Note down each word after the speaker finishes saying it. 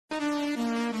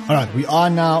All right, we are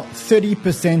now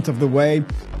 30% of the way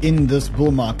in this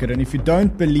bull market. And if you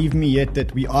don't believe me yet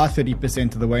that we are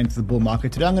 30% of the way into the bull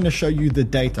market, today I'm going to show you the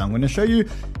data. I'm going to show you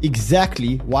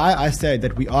exactly why I say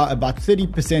that we are about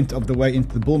 30% of the way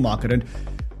into the bull market. And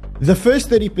the first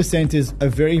 30% is a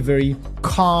very, very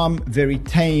calm, very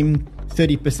tame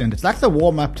 30%. It's like the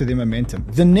warm up to the momentum.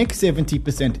 The next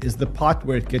 70% is the part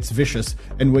where it gets vicious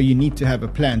and where you need to have a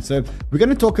plan. So we're going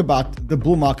to talk about the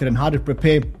bull market and how to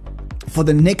prepare for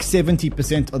the next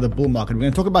 70% of the bull market. We're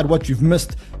going to talk about what you've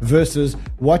missed versus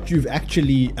what you've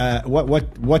actually,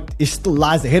 what is still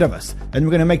lies ahead of us. And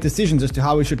we're going to make decisions as to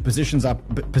how we should position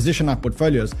our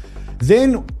portfolios.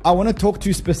 Then I want to talk to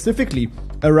you specifically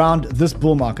around this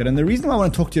bull market. And the reason why I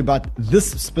want to talk to you about this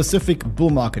specific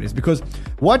bull market is because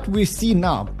what we see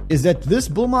now is that this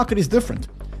bull market is different.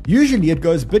 Usually it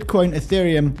goes Bitcoin,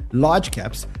 Ethereum, large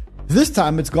caps. This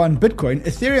time it's gone Bitcoin.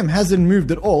 Ethereum hasn't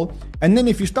moved at all. And then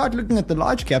if you start looking at the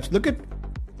large caps, look at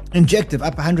Injective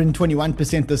up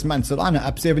 121% this month. Solana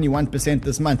up 71%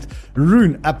 this month.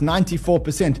 Rune up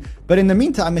 94%. But in the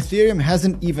meantime, Ethereum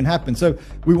hasn't even happened. So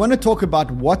we want to talk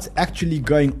about what's actually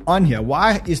going on here.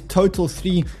 Why is Total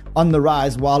 3 on the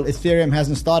rise while Ethereum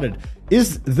hasn't started?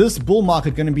 Is this bull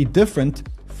market going to be different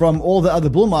from all the other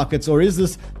bull markets, or is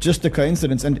this just a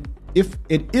coincidence? And if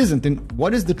it isn't, then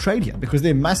what is the trade here? Because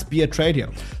there must be a trade here.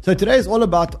 So today is all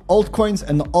about altcoins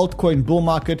and the altcoin bull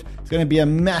market. It's going to be a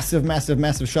massive, massive,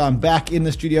 massive show. I'm back in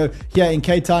the studio here in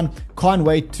Cape Town. Can't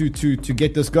wait to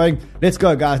get this going. Let's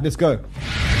go, guys. Let's go.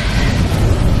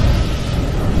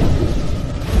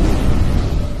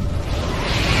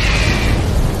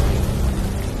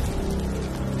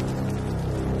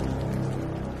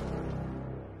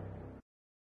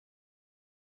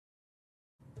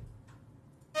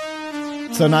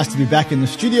 So nice to be back in the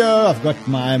studio. I've got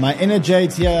my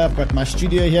Energiades here. I've got my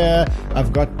studio here.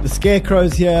 I've got the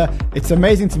scarecrows here. It's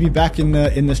amazing to be back in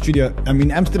the studio. I mean,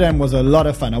 Amsterdam was a lot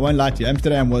of fun. I won't lie to you.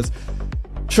 Amsterdam was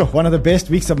one of the best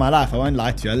weeks of my life. I won't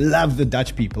lie to you. I love the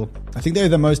Dutch people. I think they're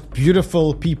the most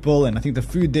beautiful people, and I think the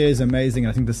food there is amazing.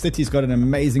 I think the city's got an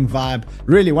amazing vibe.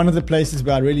 Really, one of the places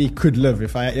where I really could live.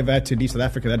 If I ever had to leave South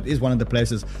Africa, that is one of the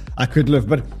places I could live.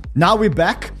 But now we're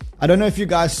back. I don't know if you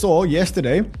guys saw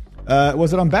yesterday.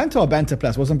 Was it on Banter or Banter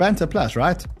Plus? It was on Banter Plus,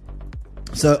 right?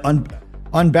 So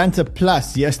on Banter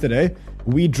Plus yesterday,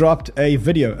 we dropped a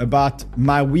video about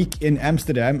my week in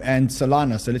Amsterdam and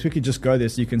Solana. So let's quickly just go there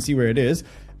so you can see where it is.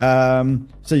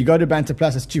 So you go to Banter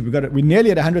Plus, it's cheap. We're nearly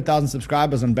at 100,000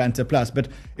 subscribers on Banter Plus. But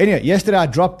anyway, yesterday I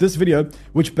dropped this video,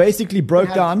 which basically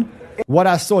broke down what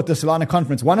I saw at the Solana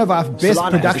conference. One of our best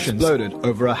Solana productions. has exploded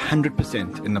over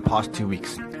 100% in the past 2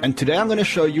 weeks. And today I'm going to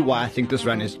show you why I think this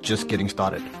run is just getting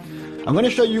started. I'm going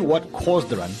to show you what caused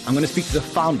the run. I'm going to speak to the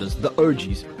founders, the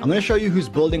OGs. I'm going to show you who's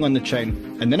building on the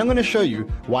chain. And then I'm going to show you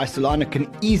why Solana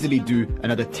can easily do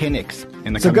another 10x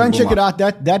in the So coming go and bull check it market.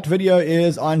 out. That video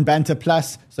is on Banter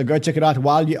Plus. So go check it out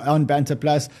while you're on Banter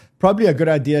Plus. Probably a good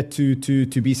idea to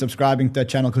be subscribing to that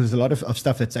channel because there's a lot of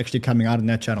stuff that's actually coming out on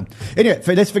that channel. Anyway,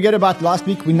 let's forget about last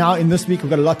week. We're now in this week.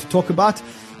 We've got a lot to talk about.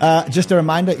 Just a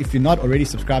reminder, if you're not already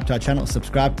subscribed to our channel,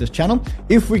 subscribe to this channel.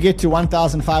 If we get to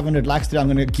 1,500 likes today, I'm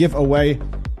going to give away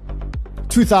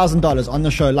 $2,000 on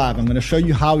the show live. I'm going to show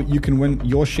you how you can win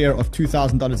your share of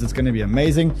 $2,000. It's going to be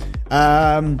amazing.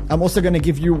 I'm also going to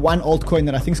give you one altcoin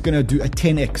that I think is going to do a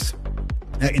 10x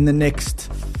in the next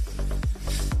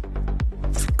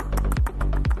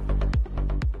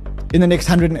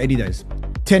 180 days.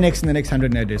 10x in the next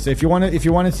 180 days. So if you want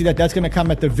to see that, that's going to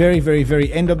come at the very, very,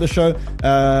 very end of the show.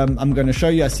 I'm going to show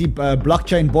you. I see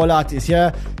Blockchain Ballout is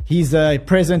here. He's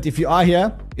present. If you are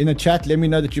here in the chat, let me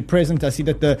know that you're present. I see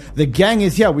that the gang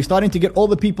is here. We're starting to get all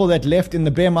the people that left in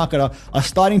the bear market are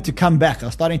starting to come back.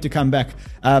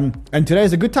 And today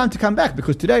is a good time to come back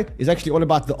because today is actually all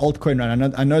about the altcoin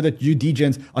run. I know that you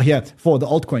DGens are here for the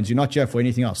altcoins. You're not here for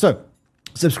anything else. So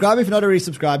subscribe if you're not already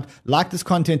subscribed. Like this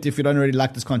content if you don't already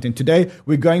like this content. Today,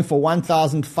 we're going for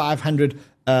 1,500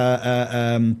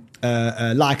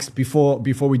 likes before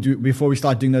we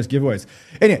start doing those giveaways.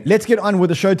 Anyway, let's get on with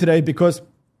the show today because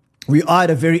we are at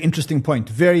a very interesting point.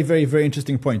 Very, very, very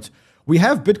interesting point. We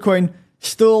have Bitcoin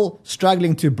still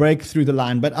struggling to break through the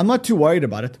line, but I'm not too worried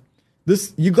about it.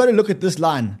 You got to look at this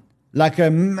line like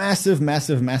a massive,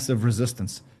 massive, massive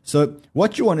resistance. So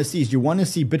what you want to see is you want to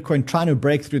see Bitcoin trying to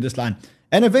break through this line.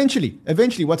 And eventually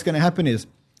what's going to happen is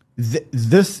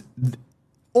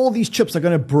all these chips are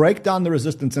going to break down the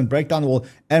resistance and break down the wall,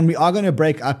 and we are going to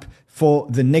break up for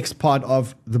the next part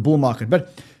of the bull market.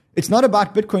 But it's not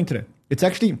about Bitcoin today. It's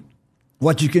actually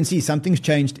what you can see. Something's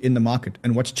changed in the market.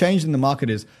 And what's changed in the market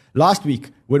is last week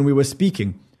when we were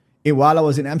speaking, while I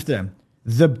was in Amsterdam,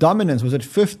 the dominance was at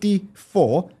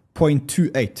 54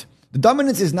 0.28. The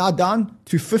dominance is now down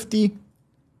to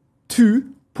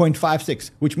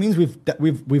 52.56, which means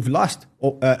we've lost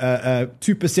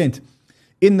 2%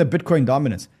 in the Bitcoin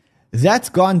dominance. That's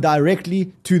gone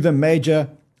directly to the major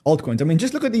altcoins. I mean,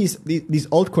 just look at these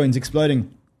altcoins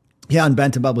exploding here on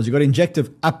Banter Bubbles. You got Injective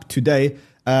up today,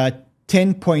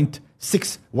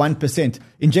 10.61%.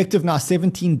 Injective now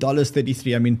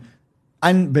 $17.33. I mean,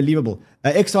 unbelievable.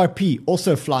 XRP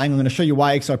also flying. I'm going to show you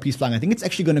why XRP is flying. I think it's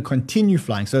actually going to continue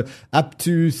flying. So up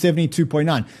to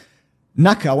 72.9.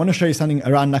 Naka, I want to show you something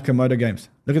around Nakamoto Games.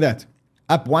 Look at that.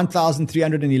 Up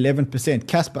 1,311%.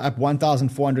 Casper up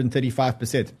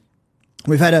 1,435%.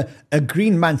 We've had a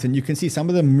green month, and you can see some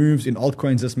of the moves in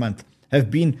altcoins this month have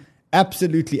been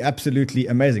absolutely, absolutely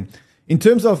amazing. In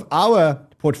terms of our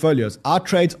portfolios, our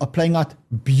trades are playing out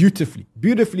beautifully.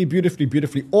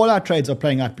 All our trades are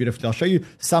playing out beautifully. I'll show you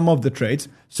some of the trades.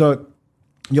 So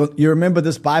you remember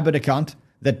this Bybit account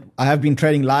that I have been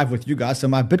trading live with you guys. So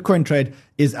my Bitcoin trade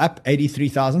is up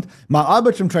 83,000. My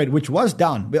Arbitrum trade, which was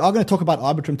down, we are going to talk about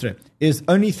Arbitrum today, is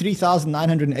only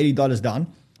 $3,980 down.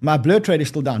 My Blur trade is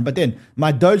still down, but then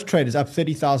my Doge trade is up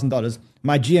 $30,000.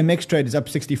 My GMX trade is up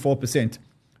 64%.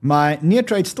 My Near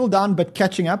trade still down, but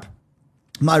catching up.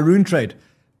 My Rune trade,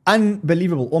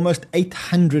 unbelievable, almost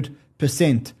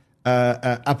 800%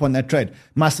 up on that trade.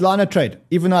 My Solana trade,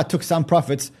 even though I took some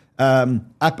profits, up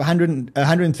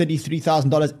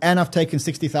 $133,000, and I've taken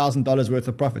 $60,000 worth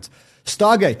of profits.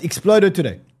 Stargate exploded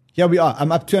today. Here we are.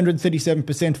 I'm up 237%,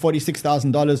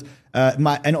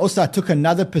 $46,000. And also I took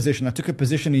another position. I took a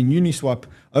position in Uniswap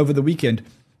over the weekend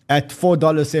at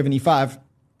 $4.75.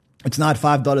 It's now at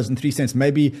 $5.03.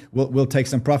 Maybe we'll take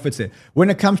some profits there. When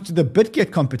it comes to the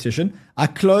BitGet competition, I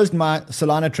closed my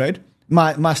Solana trade,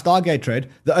 my Stargate trade.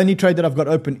 The only trade that I've got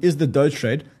open is the Doge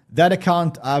trade. That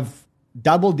account, I've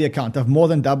doubled the account. I've more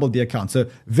than doubled the account. So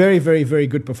very, very, very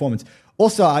good performance.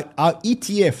 Also, our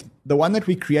ETF, the one that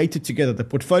we created together, the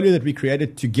portfolio that we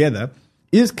created together,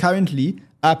 is currently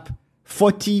up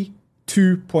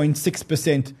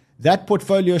 42.6%. That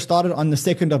portfolio started on the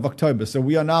 2nd of October. So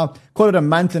we are now, call it a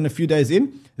month and a few days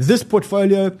in. This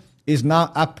portfolio is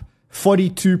now up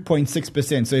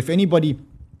 42.6%. So if anybody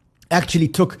actually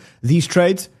took these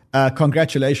trades,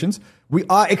 congratulations. We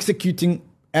are executing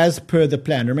as per the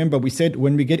plan. Remember, we said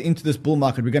when we get into this bull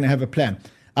market, we're going to have a plan.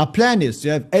 Our plan is to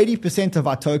have 80% of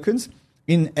our tokens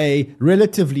in a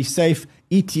relatively safe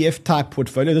ETF type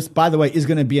portfolio. This, by the way, is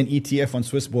going to be an ETF on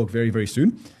Swissborg very, very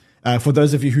soon. For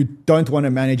those of you who don't want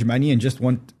to manage money and just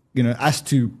want us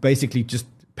to basically just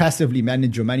passively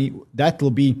manage your money, that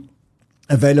will be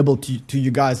available to you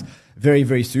guys very,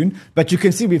 very soon. But you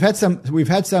can see we've had some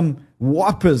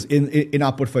whoppers in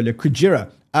our portfolio. Kujira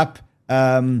up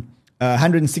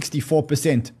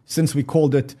 164% since we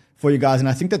called it for you guys, and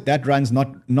I think that runs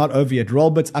not over yet.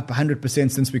 Rollbit's up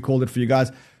 100% since we called it for you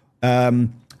guys.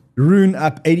 Rune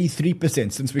up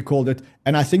 83% since we called it,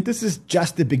 and I think this is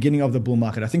just the beginning of the bull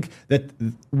market. I think that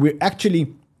we're actually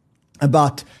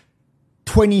about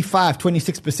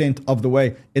 26% of the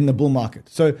way in the bull market.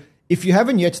 So if you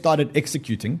haven't yet started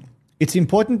executing, it's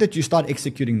important that you start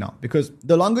executing now, because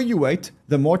the longer you wait,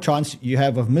 the more chance you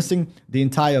have of missing the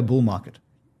entire bull market.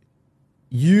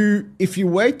 If you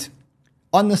wait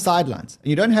on the sidelines and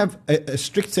you don't have a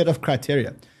strict set of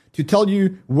criteria to tell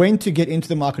you when to get into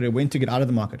the market or when to get out of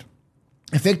the market,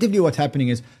 effectively what's happening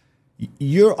is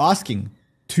you're asking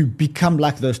to become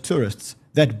like those tourists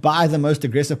that buy the most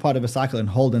aggressive part of a cycle and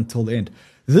hold until the end.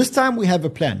 This time we have a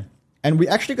plan, and we're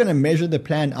actually going to measure the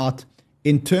plan out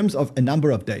in terms of a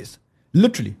number of days.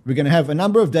 Literally, we're going to have a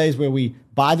number of days where we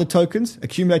buy the tokens,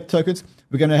 accumulate tokens.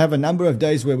 We're going to have a number of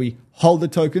days where we hold the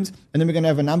tokens. And then we're going to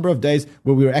have a number of days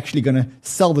where we're actually going to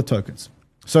sell the tokens.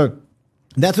 So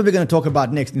that's what we're going to talk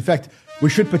about next. In fact, we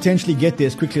should potentially get there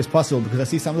as quickly as possible, because I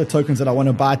see some of the tokens that I want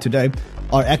to buy today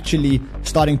are actually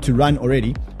starting to run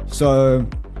already. So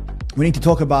we need to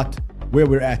talk about where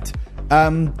we're at.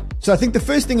 So I think the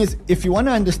first thing is, if you want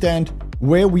to understand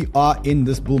where we are in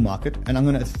this bull market, and I'm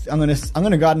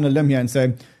gonna go out on a limb here and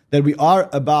say that we are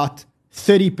about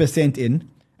 30% in.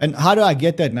 And how do I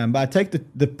get that number? I take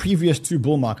the previous two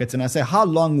bull markets and I say, how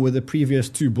long were the previous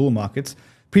two bull markets?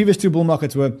 Previous two bull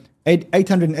markets were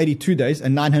 882 days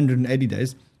and 980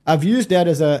 days. I've used that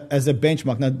as a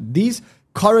benchmark. Now these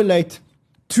correlate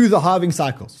to the halving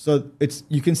cycles. So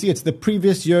you can see it's the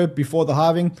previous year before the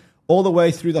halving, all the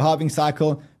way through the halving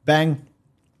cycle, bang.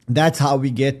 That's how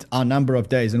we get our number of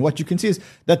days. And what you can see is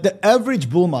that the average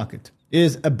bull market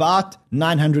is about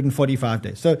 945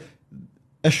 days. So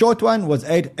a short one was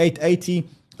 880.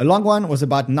 A long one was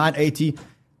about 980.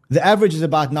 The average is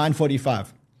about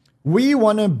 945. We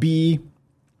want to be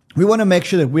we want to make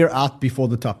sure that we're out before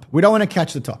the top. We don't want to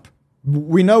catch the top.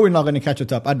 We know we're not going to catch the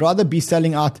top. I'd rather be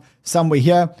selling out somewhere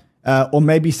here, or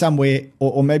maybe somewhere,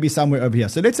 or maybe somewhere over here.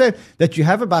 So let's say that you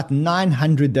have about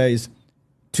 900 days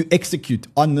to execute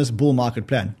on this bull market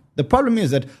plan. The problem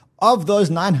is that of those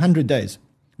 900 days,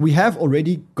 we have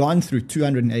already gone through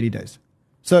 280 days.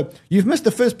 So you've missed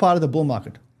the first part of the bull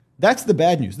market. That's the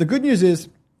bad news. The good news is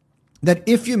that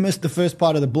if you missed the first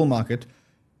part of the bull market,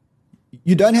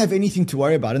 you don't have anything to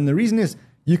worry about. And the reason is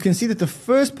you can see that the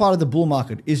first part of the bull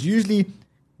market is usually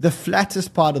the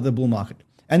flattest part of the bull market.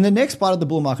 And the next part of the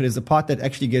bull market is the part that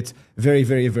actually gets very,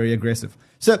 very, very aggressive.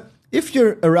 So if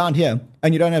you're around here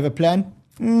and you don't have a plan,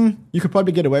 you could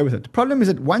probably get away with it. The problem is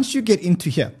that once you get into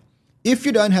here, if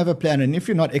you don't have a plan and if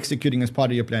you're not executing as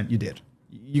part of your plan, you're dead.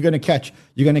 You're going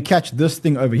to catch this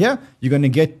thing over here. You're going to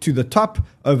get to the top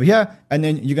over here, and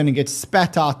then you're going to get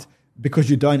spat out because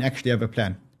you don't actually have a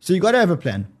plan. So you got to have a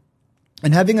plan.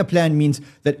 And having a plan means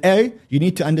that A, you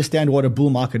need to understand what a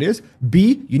bull market is.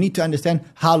 B, you need to understand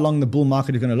how long the bull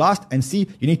market is going to last. And C,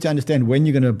 you need to understand when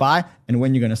you're going to buy and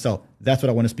when you're going to sell. That's what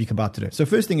I want to speak about today. So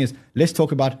first thing is, let's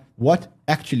talk about what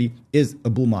actually is a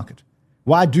bull market.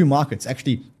 Why do markets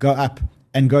actually go up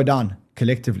and go down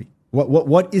collectively?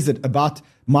 What is it about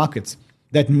markets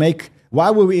that why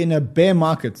were we in a bear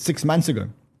market 6 months ago?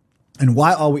 And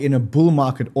why are we in a bull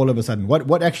market all of a sudden?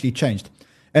 What actually changed?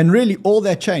 And really all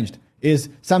that changed is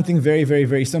something very, very,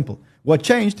 very simple. What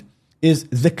changed is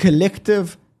the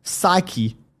collective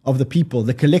psyche of the people,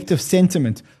 the collective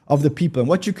sentiment of the people. And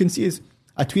what you can see is,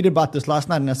 I tweeted about this last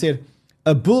night and I said,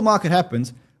 a bull market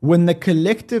happens when the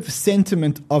collective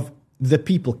sentiment of the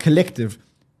people, collective,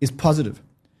 is positive.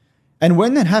 And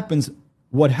when that happens,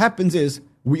 what happens is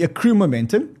we accrue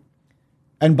momentum.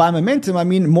 And by momentum, I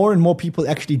mean more and more people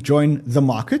actually join the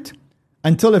market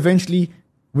until eventually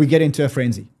we get into a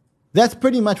frenzy. That's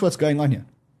pretty much what's going on here.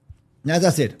 Now, as I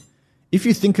said, if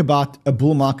you think about a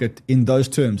bull market in those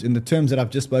terms, in the terms that I've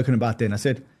just spoken about then, I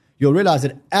said, you'll realize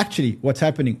that actually what's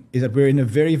happening is that we're in the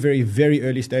very, very, very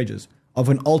early stages of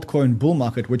an altcoin bull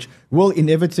market, which will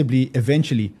inevitably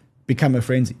eventually become a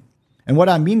frenzy. And what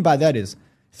I mean by that is,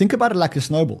 think about it like a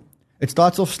snowball. It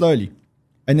starts off slowly,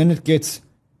 and then it gets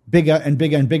bigger and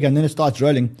bigger and bigger, and then it starts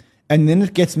rolling, and then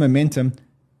it gets momentum,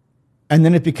 and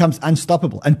then it becomes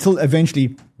unstoppable until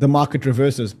eventually the market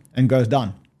reverses and goes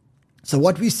down. So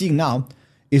what we're seeing now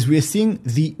is we're seeing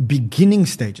the beginning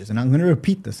stages, and I'm going to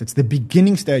repeat this. It's the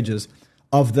beginning stages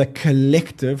of the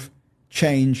collective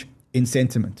change in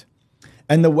sentiment.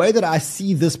 And the way that I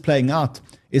see this playing out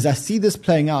is I see this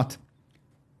playing out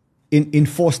in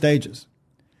 4 stages.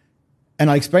 And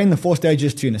I'll explain the 4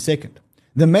 stages to you in a second.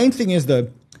 The main thing is, though,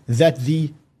 that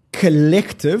the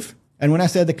collective, and when I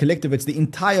say the collective, it's the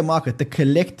entire market, the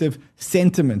collective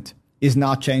sentiment is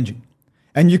now changing.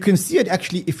 And you can see it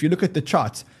actually if you look at the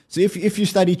charts. So if you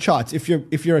study charts, if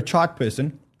you're a chart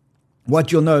person,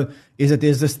 what you'll know is that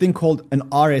there's this thing called an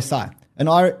RSI. An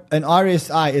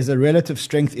RSI is a relative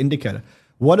strength indicator.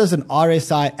 What does an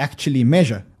RSI actually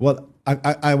measure? Well,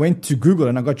 I went to Google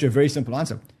and I got you a very simple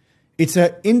answer. It's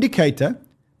an indicator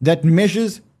that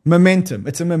measures momentum.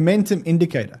 It's a momentum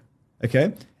indicator,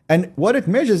 okay? And what it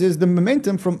measures is the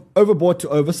momentum from overbought to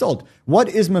oversold. What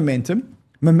is momentum?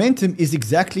 Momentum is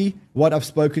exactly what I've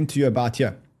spoken to you about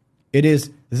here. It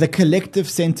is the collective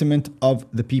sentiment of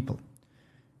the people.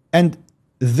 And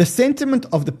the sentiment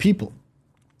of the people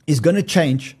is going to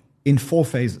change in 4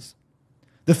 phases.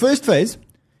 The first phase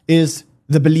is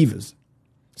the believers.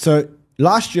 So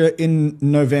last year in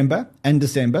November and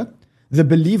December, the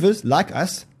believers like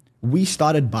us, we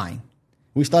started buying.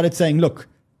 We started saying, look,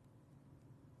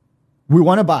 we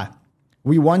want to buy.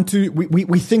 We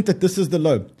think that this is the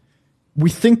low. We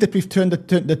think that we've turned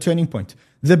the turning point.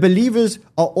 The believers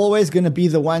are always going to be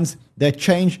the ones that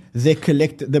change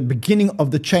the beginning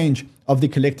of the change of the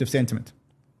collective sentiment.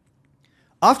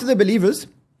 After the believers,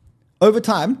 over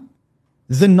time,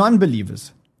 the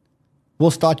non-believers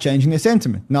will start changing their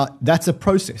sentiment. Now, that's a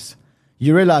process.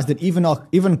 You realize that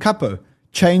even Capo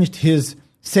changed his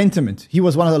sentiment. He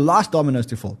was one of the last dominoes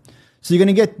to fall. So you're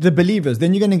going to get the believers,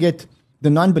 then you're going to get the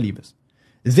non-believers.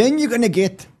 Then you're going to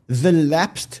get the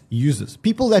lapsed users,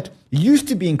 people that used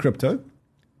to be in crypto,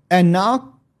 and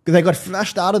now they got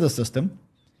flushed out of the system,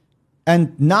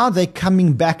 and now they're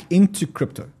coming back into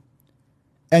crypto.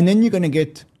 And then you're going to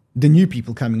get the new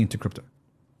people coming into crypto.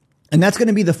 And that's going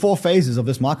to be the 4 phases of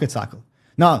this market cycle.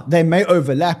 Now, they may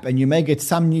overlap, and you may get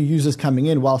some new users coming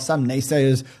in while some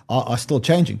naysayers are still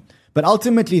changing. But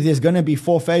ultimately, there's going to be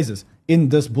 4 phases in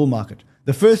this bull market.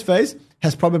 The first phase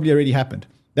has probably already happened.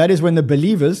 That is when the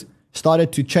believers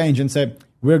started to change and say,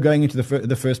 we're going into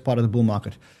the first part of the bull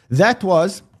market. That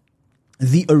was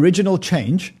the original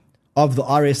change of the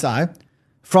RSI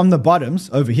from the bottoms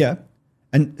over here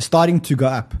and starting to go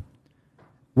up.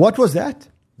 What was that?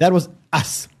 That was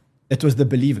us. It was the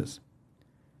believers.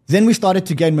 Then we started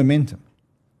to gain momentum.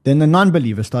 Then the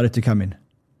non-believers started to come in.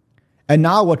 And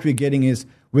now what we're getting is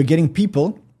we're getting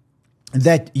people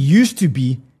that used to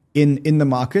be in the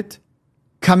market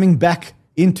coming back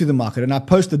into the market. And I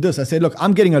posted this. I said, look,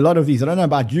 I'm getting a lot of these. I don't know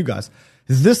about you guys.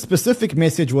 This specific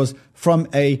message was from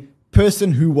a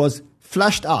person who was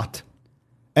flushed out.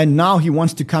 And now he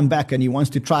wants to come back and he wants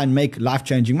to try and make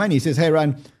life-changing money. He says, hey,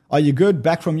 Ryan, are you good?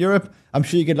 Back from Europe? I'm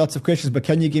sure you get lots of questions, but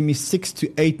can you give me 6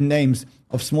 to 8 names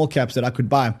of small caps that I could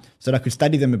buy so that I could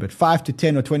study them a bit? 5 to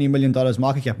 10 or $20 million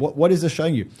market cap. What is this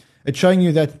showing you? It's showing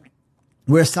you that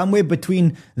we're somewhere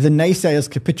between the naysayers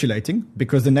capitulating,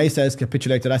 because the naysayers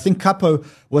capitulated. I think Capo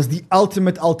was the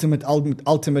ultimate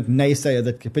naysayer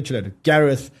that capitulated.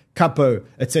 Gareth, Capo,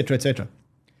 etc., etc.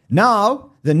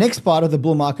 Now, the next part of the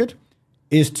bull market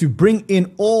is to bring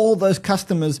in all those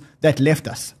customers that left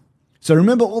us. So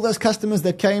remember all those customers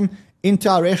that came into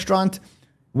our restaurant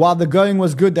while the going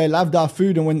was good, they loved our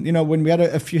food, and when we had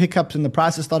a few hiccups and the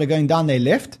prices started going down, they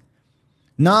left.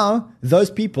 Now,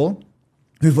 those people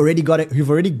who've already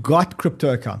got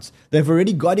crypto accounts, they've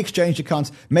already got exchange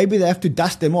accounts, maybe they have to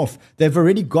dust them off, they've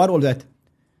already got all that,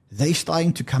 they're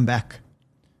starting to come back.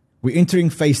 We're entering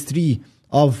phase 3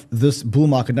 of this bull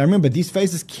market. Now remember, these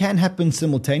phases can happen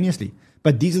simultaneously,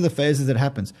 but these are the phases that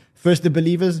happens. First the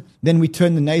believers, then we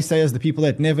turn the naysayers, the people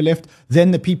that never left,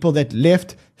 then the people that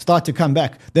left start to come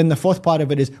back. Then the fourth part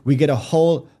of it is we get a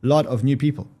whole lot of new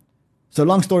people. So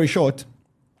long story short,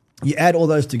 you add all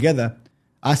those together,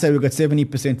 I say we've got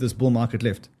 70% of this bull market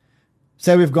left.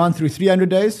 Say we've gone through 300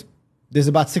 days, there's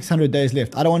about 600 days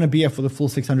left. I don't want to be here for the full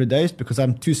 600 days because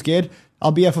I'm too scared.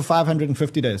 I'll be here for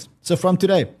 550 days. So from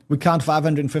today, we count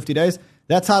 550 days.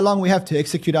 That's how long we have to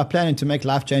execute our plan and to make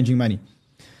life-changing money.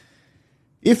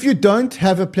 If you don't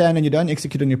have a plan and you don't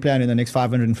execute on your plan in the next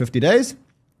 550 days,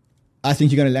 I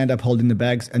think you're going to land up holding the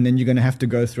bags, and then you're going to have to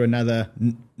go through another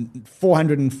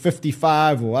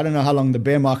 455, or I don't know how long the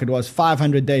bear market was,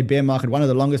 500-day bear market, one of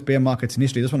the longest bear markets in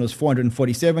history. This one was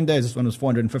 447 days. This one was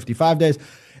 455 days.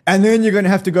 And then you're going to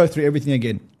have to go through everything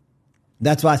again.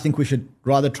 That's why I think we should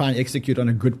rather try and execute on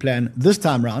a good plan this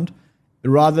time around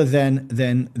rather than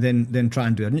try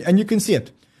and do it. And you can see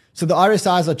it. So the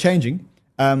RSIs are changing.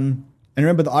 And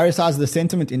remember, the RSIs are the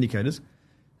sentiment indicators.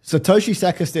 Satoshi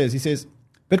Saka says, he says,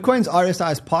 Bitcoin's RSI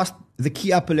has passed the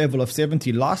key upper level of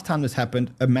 70. Last time this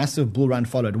happened, a massive bull run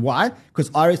followed. Why? Because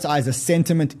RSI is a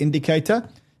sentiment indicator.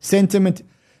 Sentiment,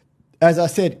 as I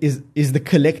said, is the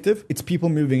collective. It's people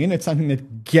moving in. It's something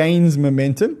that gains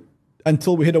momentum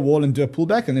until we hit a wall and do a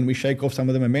pullback, and then we shake off some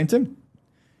of the momentum.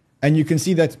 And you can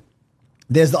see that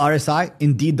there's the RSI.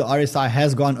 Indeed, the RSI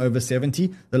has gone over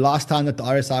 70. The last time that the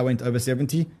RSI went over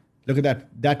 70, look at that.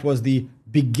 That was the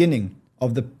beginning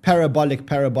of the parabolic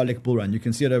bull run. You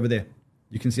can see it over there.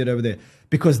 You can see it over there.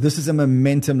 Because this is a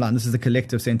momentum line. This is a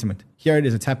collective sentiment. Here it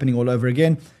is. It's happening all over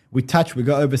again. We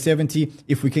go over 70.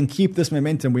 If we can keep this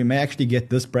momentum, we may actually get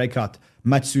this breakout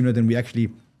much sooner than we actually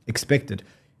expected.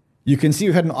 You can see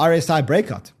we've had an RSI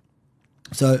breakout.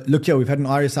 So look here, we've had an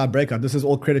RSI breakout. This is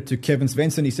all credit to Kevin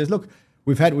Svensson. He says, look,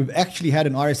 we've actually had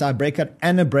an RSI breakout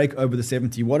and a break over the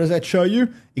 70. What does that show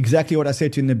you? Exactly what I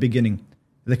said to you in the beginning.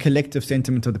 The collective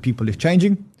sentiment of the people is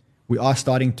changing. We are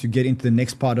starting to get into the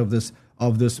next part of this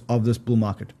bull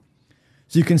market.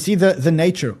 So you can see the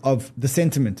nature of the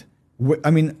sentiment.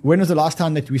 I mean, when was the last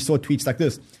time that we saw tweets like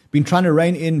this? Been trying to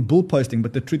rein in bull posting,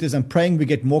 but the truth is I'm praying we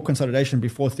get more consolidation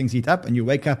before things heat up and you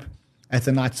wake up at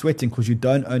the night sweating because you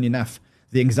don't own enough.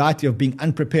 The anxiety of being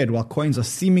unprepared while coins are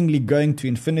seemingly going to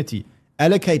infinity.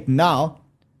 Allocate now,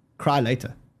 cry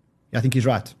later. Yeah, I think he's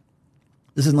right.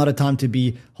 This is not a time to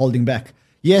be holding back.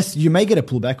 Yes, you may get a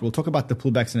pullback. We'll talk about the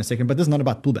pullbacks in a second, but this is not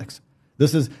about pullbacks.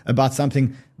 This is about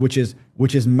something which is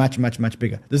much, much, much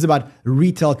bigger. This is about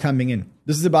retail coming in.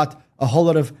 This is about a whole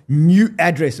lot of new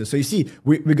addresses. So you see,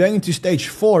 we're going into stage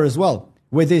 4 as well,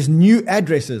 where there's new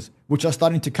addresses which are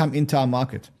starting to come into our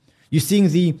market. You're seeing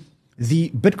the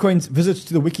Bitcoin's visits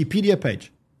to the Wikipedia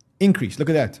page increase. Look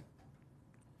at that.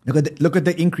 Look at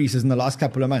the increases in the last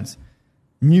couple of months.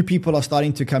 New people are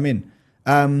starting to come in.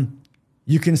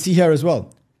 You can see here as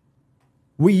well.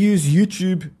 We use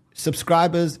YouTube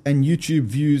subscribers and YouTube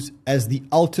views as the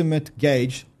ultimate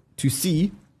gauge to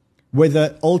see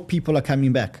whether old people are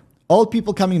coming back. Old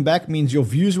people coming back means your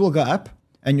views will go up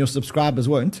and your subscribers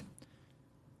won't.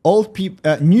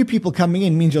 New people coming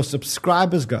in means your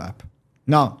subscribers go up.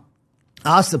 Now,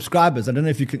 our subscribers, I don't know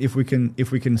if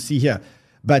we can see here,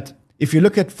 but if you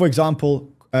look at, for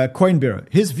example, Coin Bureau.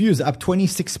 His views are up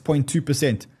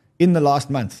 26.2% in the last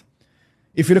month.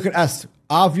 If you look at us,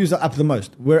 our views are up the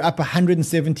most. We're up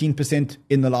 117%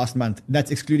 in the last month.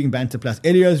 That's excluding Banter Plus.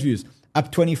 Elio's views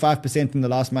up 25% in the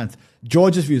last month.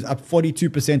 George's views up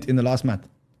 42% in the last month.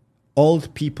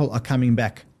 Old people are coming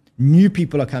back. New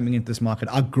people are coming into this market.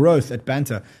 Our growth at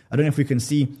Banter, I don't know if we can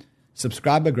see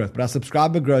subscriber growth, but our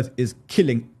subscriber growth is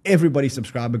killing everybody's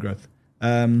subscriber growth.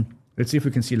 Let's see if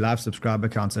we can see live subscriber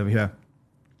counts over here.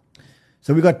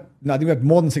 So I think we got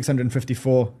more than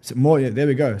 654, more, there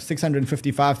we go,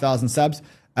 655,000 subs.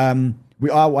 We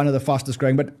are one of the fastest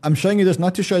growing, but I'm showing you this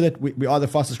not to show that we are the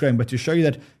fastest growing, but to show you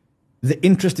that the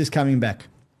interest is coming back.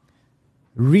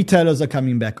 Retailers are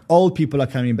coming back. Old people are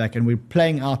coming back, and we're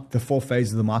playing out the 4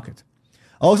 phases of the market.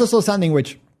 I also saw something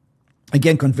which,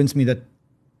 again, convinced me that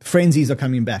frenzies are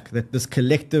coming back, that this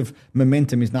collective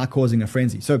momentum is now causing a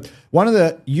frenzy. So one of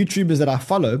the YouTubers that I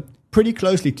follow pretty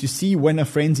closely to see when a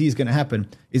frenzy is going to happen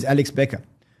is Alex Becker.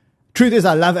 Truth is,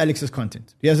 I love Alex's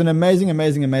content. He has an amazing,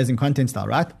 amazing, amazing content style,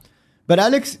 right? But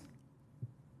Alex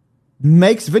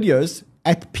makes videos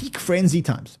at peak frenzy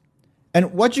times.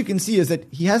 And what you can see is that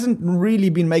he hasn't really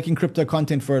been making crypto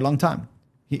content for a long time.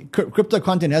 Crypto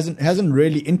content hasn't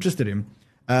really interested him.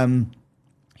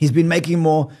 He's been making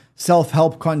more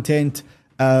self-help content,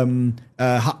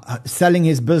 selling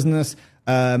his business,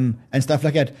 and stuff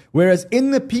like that. Whereas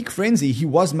in the peak frenzy, he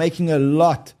was making a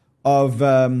lot of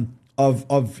crypto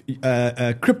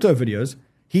videos.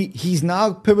 He's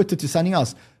now pivoted to something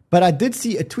else. But I did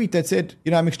see a tweet that said,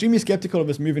 I'm extremely skeptical of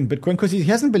this move in Bitcoin because he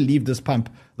hasn't believed this pump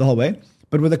the whole way.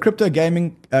 But with the crypto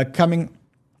gaming coming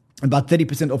about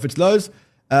 30% off its lows,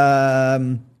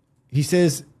 he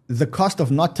says the cost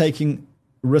of not taking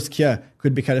risk here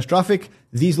could be catastrophic.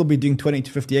 These will be doing 20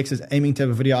 to 50x's, aiming to have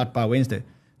a video out by Wednesday.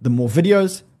 The more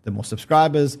videos, the more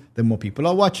subscribers, the more people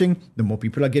are watching, the more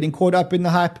people are getting caught up in the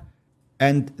hype,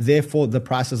 and therefore the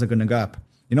prices are going to go up.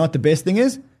 You know what the best thing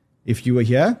is? If you were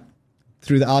here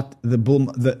throughout the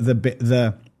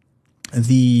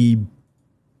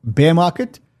bear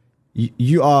market,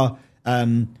 you are.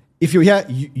 If you're here,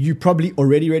 you're probably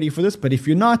already ready for this. But if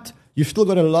you're not, you've still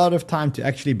got a lot of time to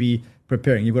actually be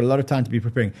preparing. You've got a lot of time to be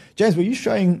preparing. James, were you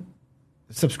showing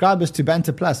subscribers to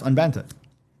Banter Plus on Banter?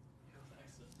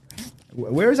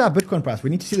 Where is our Bitcoin price? We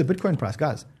need to see the Bitcoin price,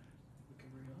 guys.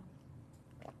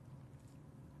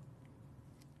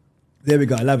 There we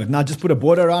go. I love it. Now just put a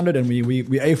border around it and we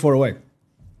A4 away.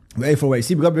 We A4 away.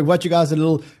 See, we've got you guys a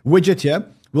little widget here.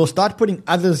 We'll start putting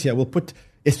others here. We'll put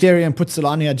Ethereum, put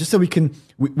Solana here, just so we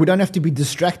don't have to be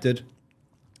distracted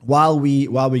while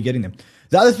we're getting them.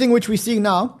 The other thing which we're seeing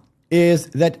now is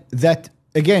that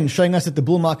again, showing us that the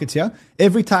bull market's here.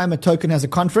 Every time a token has a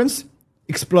conference,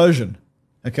 explosion.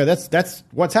 Okay, that's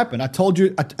what's happened. I told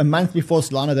you a month before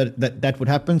Solana that would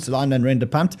happen. Solana and Render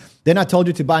pumped. Then I told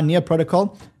you to buy Near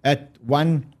Protocol at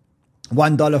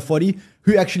 $1.40.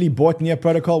 Who actually bought Near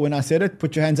Protocol when I said it?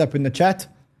 Put your hands up in the chat.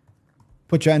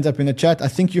 Put your hands up in the chat. I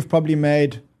think you've probably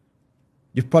made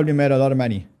a lot of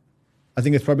money. I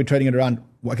think it's probably trading at around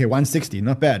 160.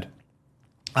 Not bad.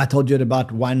 I told you at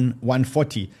about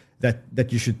 140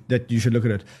 that you should look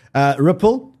at it.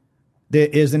 Ripple. There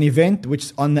is an event which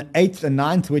is on the 8th and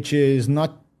 9th, which is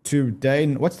not today.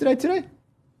 What's the date today?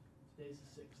 Today's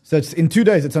the 6th. So it's in 2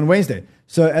 days. It's on Wednesday.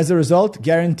 So as a result,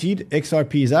 guaranteed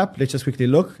XRP is up. Let's just quickly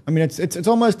look. I mean, it's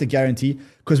almost a guarantee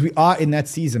because we are in that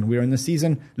season. We're in the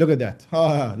season. Look at that.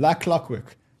 Oh, like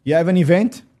clockwork. You have an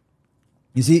event.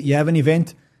 You see, you have an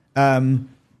event.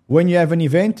 When you have an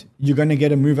event, you're going to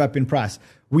get a move up in price.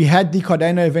 We had the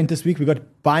Cardano event this week. We got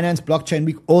Binance Blockchain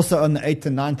Week also on the 8th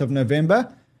and 9th of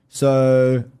November.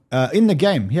 So in the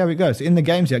game, here we go. So in the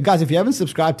games here. Guys, if you haven't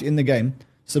subscribed to In the Game,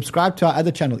 subscribe to our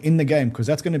other channel, In the Game, because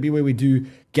that's going to be where we do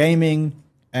gaming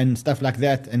and stuff like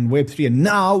that and Web3. And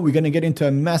now we're going to get into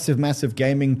a massive, massive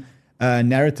gaming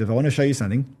narrative. I want to show you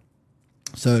something.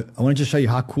 So I want to just show you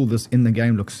how cool this In the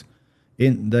Game looks.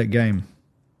 In the Game.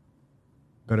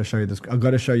 Got to show you this. I've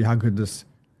got to show you how good this.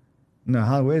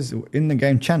 No, where's In the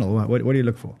Game channel? What do you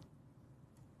look for?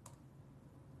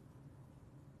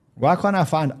 Why can't I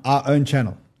find our own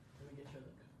channel?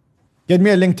 Get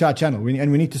me a link to our channel. We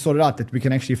need to sort it out that we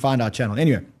can actually find our channel.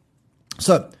 Anyway,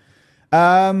 so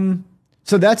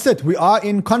that's it. We are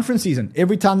in conference season.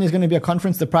 Every time there's going to be a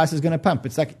conference, the price is going to pump.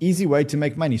 It's like easy way to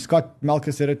make money. Scott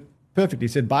Malka said it perfectly.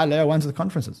 He said, buy layer ones at the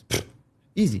conferences.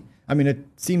 Easy. I mean, it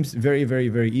seems very, very,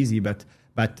 very easy, but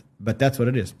that's what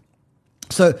it is.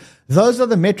 So those are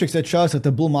the metrics that show us that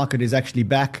the bull market is actually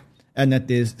back and that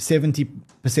there's 70%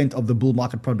 of the bull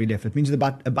market probably left. It means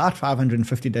about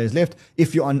 550 days left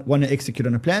if you want to execute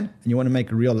on a plan and you want to make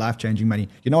real life-changing money.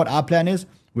 You know what our plan is?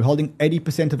 We're holding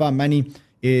 80% of our money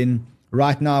in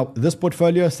right now this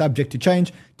portfolio, subject to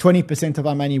change. 20% of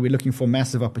our money, we're looking for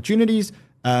massive opportunities.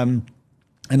 And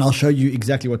I'll show you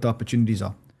exactly what the opportunities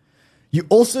are. You're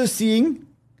also seeing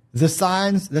the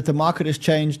signs that the market has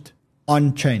changed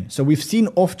on chain. So we've seen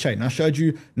off chain. I showed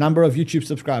you number of YouTube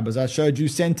subscribers. I showed you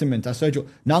sentiment.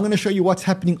 Now I'm going to show you what's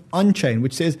happening on chain,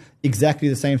 which says exactly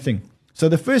the same thing. So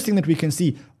the first thing that we can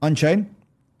see on chain,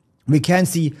 we can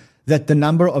see that the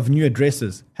number of new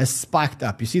addresses has spiked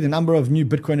up. You see the number of new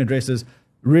Bitcoin addresses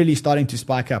really starting to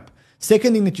spike up.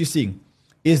 Second thing that you're seeing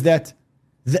is that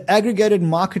the aggregated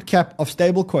market cap of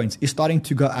stablecoins is starting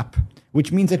to go up,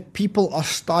 which means that people are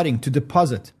starting to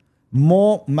deposit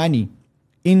more money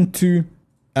into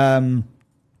stablecoins.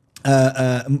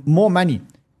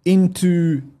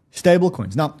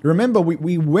 Now, remember,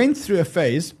 we went through a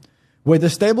phase where the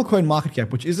stablecoin market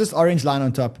cap, which is this orange line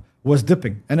on top, was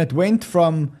dipping. And it went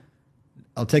from,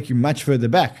 I'll take you much further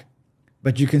back,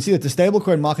 but you can see that the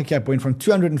stablecoin market cap went from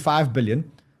 205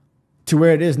 billion to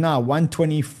where it is now,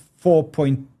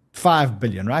 124.5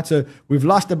 billion, right? So we've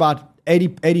lost about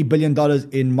 $80 billion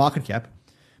in market cap.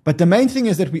 But the main thing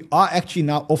is that we are actually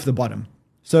now off the bottom.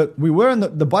 So we were on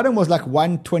the bottom was like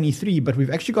 123, but we've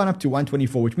actually gone up to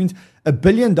 124, which means $1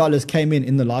 billion came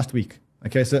in the last week.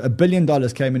 Okay, so $1 billion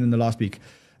came in the last week.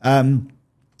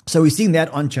 So we're seeing that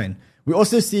on chain. We're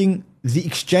also seeing the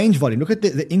exchange volume. Look at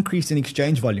the increase in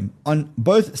exchange volume on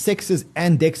both sexes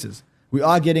and dexes. We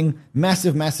are getting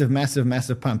massive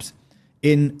pumps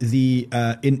in the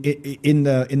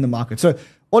market. So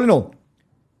all in all,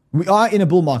 we are in a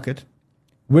bull market.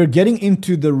 We're getting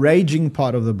into the raging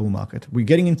part of the bull market.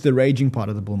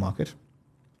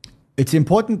 It's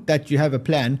important that you have a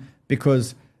plan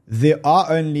because there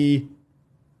are only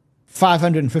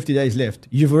 550 days left.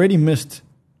 You've already missed,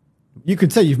 you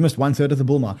could say you've missed 1/3 of the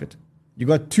bull market. You've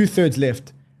got 2/3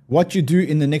 left. What you do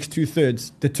in the next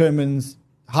 2/3 determines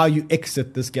how you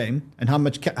exit this game and how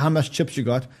much chips you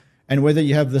got and whether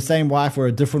you have the same wife or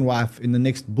a different wife in the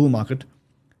next bull market.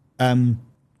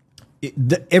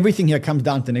 Everything here comes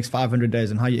down to the next 500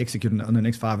 days and how you execute on the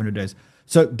next 500 days.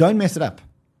 So don't mess it up.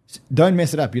 You're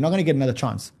not going to get another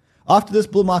chance. After this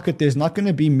bull market, there's not going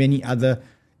to be many other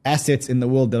assets in the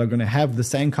world that are going to have the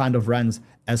same kind of runs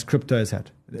as crypto has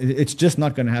had. It's just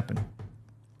not going to happen.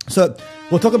 So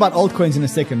we'll talk about altcoins in a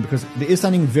second because there is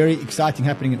something very exciting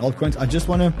happening in altcoins. I just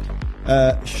want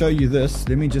to show you this.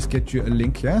 Let me just get you a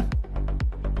link here.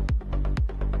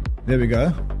 There we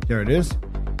go. Here it is.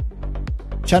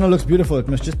 Channel looks beautiful. It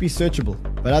must just be searchable.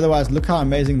 But otherwise, look how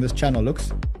amazing this channel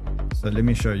looks. So let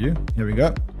me show you. Here we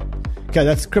go. Okay,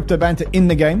 that's Crypto Banter in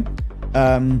the game.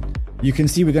 You can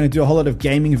see we're going to do a whole lot of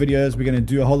gaming videos. We're going to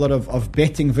do a whole lot of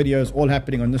betting videos all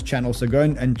happening on this channel. So go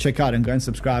and check out and go and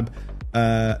subscribe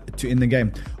to In the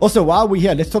Game. Also, while we're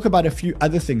here, let's talk about a few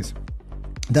other things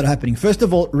that are happening. First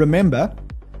of all, remember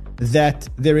that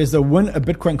there is a Win a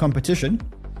Bitcoin competition.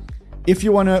 If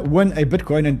you want to win a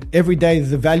Bitcoin and every day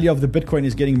the value of the Bitcoin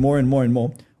is getting more and more and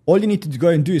more, all you need to go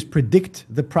and do is predict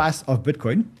the price of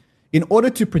Bitcoin. In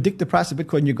order to predict the price of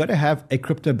Bitcoin, you've got to have a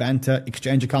Crypto Banter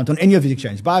exchange account on any of these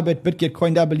exchanges. Bybit, BitGet,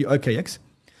 CoinW, OKX.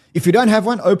 If you don't have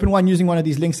one, open one using one of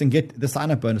these links and get the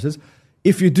sign-up bonuses.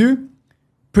 If you do,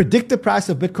 predict the price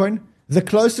of Bitcoin. The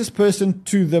closest person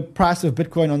to the price of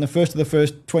Bitcoin on the 1st of the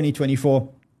 1st, 2024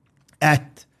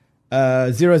 at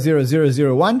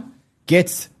 0.00001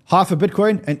 gets half a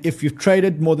Bitcoin. And if you've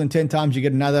traded more than 10 times, you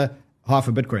get another half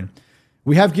a Bitcoin.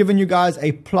 We have given you guys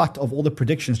a plot of all the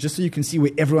predictions just so you can see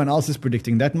where everyone else is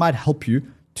predicting. That might help you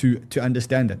to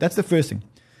understand that. That's the first thing.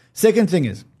 Second thing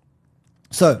is,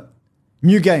 so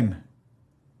new game.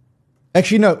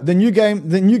 Actually, no, the new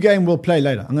game we'll play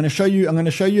later. I'm going to show you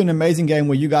an amazing game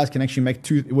where you guys can actually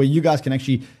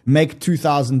make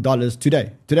 $2,000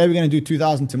 today. Today we're going to do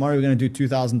 $2,000. Tomorrow we're going to do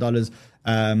 $2,000.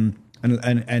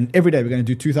 And every day we're going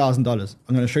to do $2,000.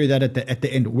 I'm going to show you that at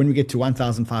the end when we get to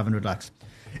 1,500 likes.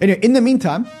 Anyway, in the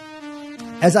meantime,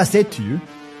 as I said to you,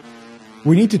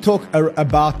 we need to talk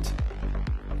about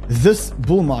this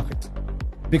bull market.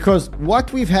 Because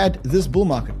what we've had this bull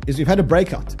market is we've had a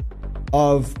breakout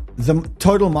of the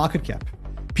total market cap.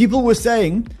 People were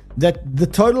saying that the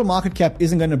total market cap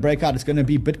isn't going to break out. It's going to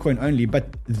be Bitcoin only,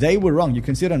 but they were wrong. You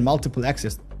can see it on multiple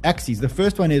axes. The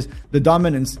first one is the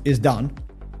dominance is down.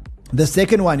 The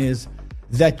second one is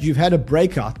that you've had a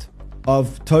breakout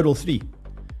of total 3.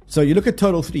 So you look at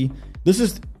total 3. This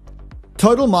is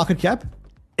total market cap,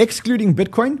 excluding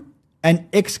Bitcoin and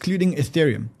excluding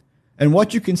Ethereum. And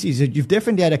what you can see is that you've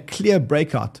definitely had a clear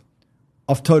breakout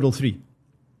of total 3.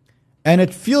 And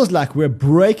it feels like we're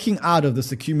breaking out of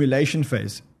this accumulation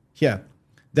phase here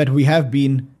that we have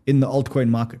been in the altcoin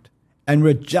market. And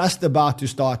we're just about to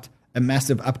start a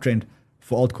massive uptrend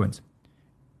for altcoins.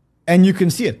 And you can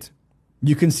see it.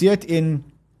 You can see it in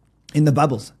the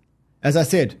bubbles. As I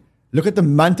said, look at the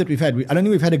month that we've had. I don't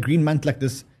think we've had a green month like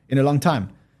this in a long time.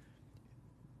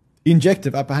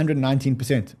 Injective up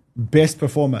 119%. Best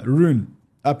performer, Rune,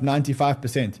 up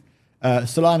 95%.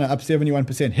 Solana up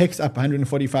 71%. Hex up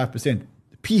 145%.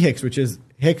 P-Hex, which is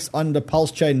Hex on the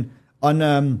Pulse chain,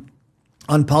 on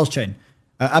Pulse chain,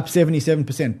 up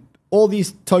 77%. All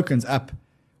these tokens up.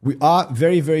 We are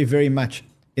very, very, very much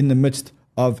in the midst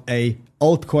of a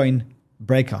altcoin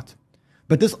breakout.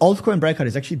 But this altcoin breakout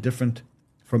is actually different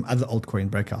from other altcoin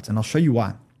breakouts, and I'll show you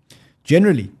why.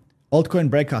 Generally, altcoin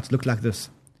breakouts look like this.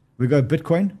 We go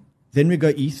Bitcoin, then we go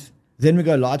ETH, then we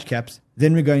go large caps,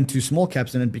 then we go into small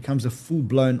caps, and it becomes a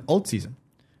full-blown alt season.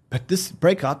 But this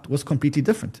breakout was completely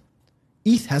different.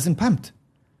 ETH hasn't pumped.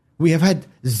 We have had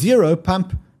zero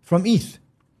pump from ETH.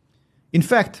 In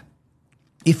fact,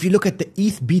 if you look at the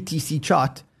ETH BTC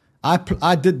chart,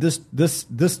 I did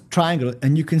this triangle,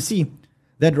 and you can see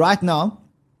that right now,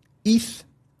 ETH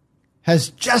has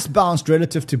just bounced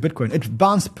relative to Bitcoin. It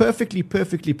bounced perfectly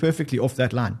off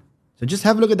that line. So just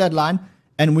have a look at that line,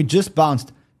 and we just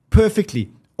bounced perfectly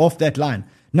off that line.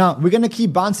 Now, we're going to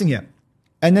keep bouncing here.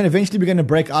 And then eventually we're going to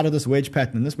break out of this wedge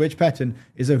pattern. And this wedge pattern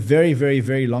is a very, very,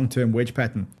 very long-term wedge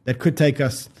pattern that could take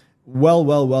us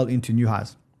well into new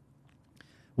highs.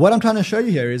 What I'm trying to show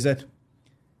you here is that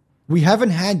we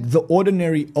haven't had the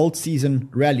ordinary alt season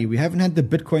rally. We haven't had the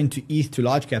Bitcoin to ETH to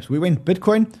large caps. We went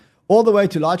Bitcoin all the way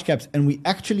to large caps, and we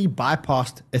actually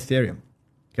bypassed Ethereum.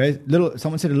 Okay,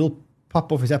 someone said a little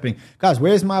pop-off is happening. Guys,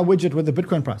 where's my widget with the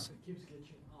Bitcoin price? It keeps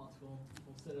glitching out. We'll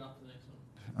set it up for the next one.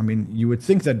 I mean, you would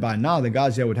think that by now the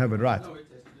guys here would have it right. No, it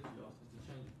tested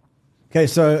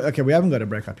it last. Okay, we haven't got a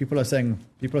breakout. People are saying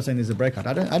there's a breakout.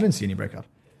 I don't see any breakout.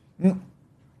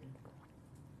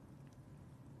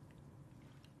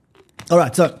 All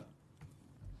right, so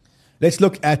let's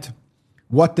look at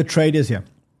what the trade is here.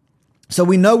 So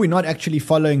we know we're not actually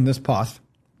following this path.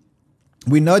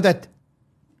 We know that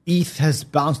ETH has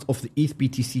bounced off the ETH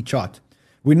BTC chart.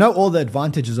 We know all the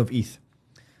advantages of ETH.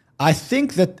 I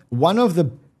think that one of the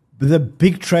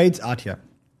big trades out here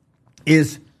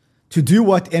is to do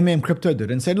what Crypto did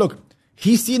and said, look,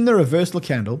 he's seen the reversal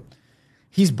candle.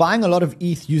 He's buying a lot of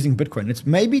ETH using Bitcoin. It's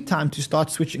maybe time to start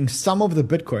switching some of the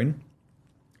Bitcoin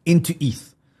into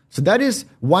ETH. So that is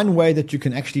one way that you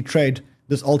can actually trade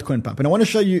this altcoin pump. And I want to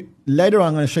show you, later on,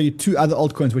 I'm going to show you two other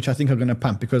altcoins which I think are going to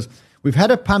pump, because we've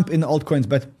had a pump in the altcoins,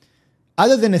 but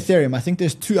other than Ethereum, I think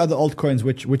there's two other altcoins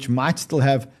which might still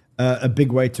have a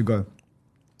big way to go.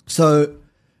 So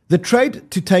the trade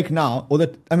to take now,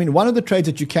 one of the trades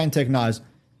that you can take now is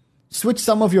switch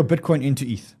some of your Bitcoin into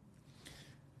ETH.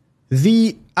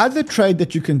 The other trade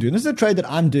that you can do, and this is a trade that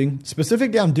I'm doing,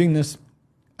 specifically I'm doing this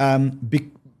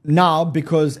now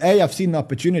because A, I've seen the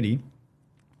opportunity,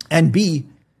 and B,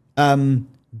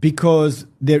 because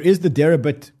there is the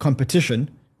Deribit competition,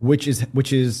 which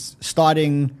is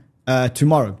starting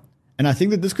tomorrow. And I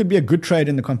think that this could be a good trade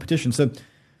in the competition. So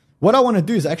what I want to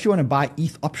do is I actually want to buy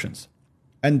ETH options.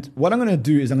 And what I'm going to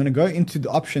do is I'm going to go into the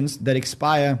options that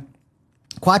expire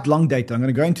quite long date. I'm going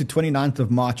to go into 29th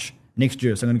of March next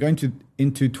year. So I'm going to go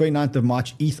into 29th of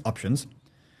March ETH options.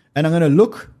 And I'm going to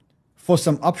look for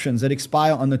some options that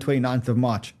expire on the 29th of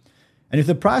March. And if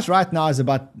the price right now is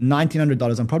about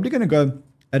 $1,900, I'm probably going to go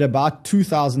at about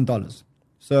 $2,000.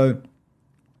 So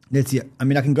let's see. I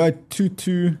can go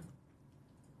to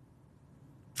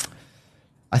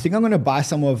I think I'm going to buy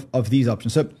some of these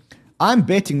options. So I'm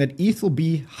betting that ETH will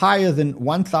be higher than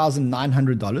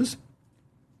 $1,900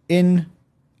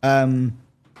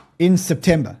 in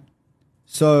September.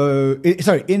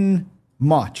 In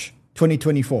March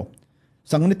 2024.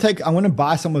 So I'm going to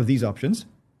buy some of these options.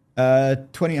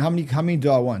 20. How many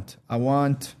do I want? I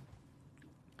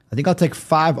think I'll take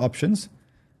 5 options,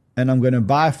 and I'm going to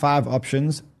buy 5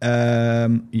 options. Yeah,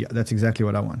 that's exactly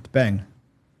what I want. Bang.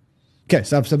 Okay,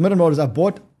 so I've submitted orders. I've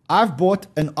bought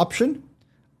an option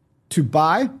to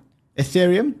buy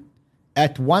Ethereum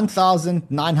at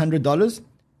 $1,900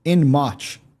 in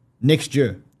March next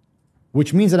year,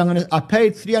 which means that I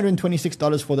paid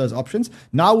 $326 for those options.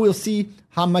 Now we'll see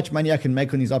how much money I can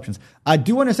make on these options. I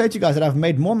do want to say to you guys that I've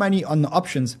made more money on the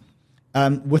options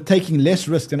with taking less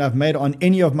risk than I've made on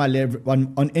any of my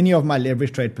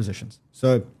leverage trade positions.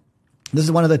 So this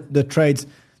is one of the trades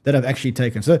that I've actually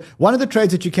taken. So one of the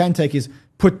trades that you can take is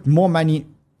put more money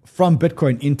from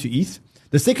Bitcoin into ETH.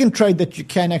 The second trade that you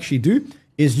can actually do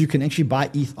is you can actually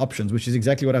buy ETH options, which is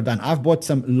exactly what I've done. I've bought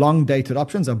some long dated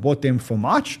options. I bought them for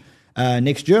March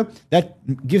next year. That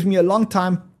gives me a long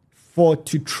time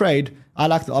to trade. I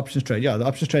like the options trade. Yeah, the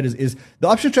options trade is the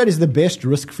options trade is the best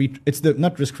risk-free. It's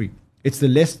not risk-free. It's the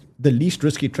least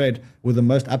risky trade with the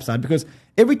most upside, because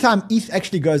every time ETH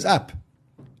actually goes up,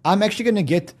 I'm actually going to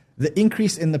get the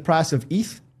increase in the price of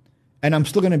ETH, and I'm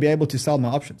still going to be able to sell my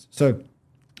options. So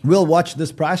we'll watch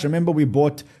this price. Remember, we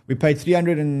paid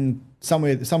 300 and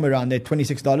somewhere around there,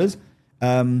 $26.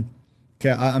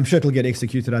 Okay, I'm sure it'll get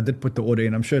executed. I did put the order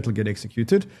in. I'm sure it'll get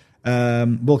executed.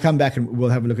 We'll come back and we'll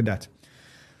have a look at that.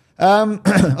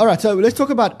 All right, so let's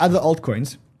talk about other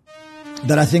altcoins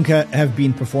that I think have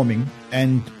been performing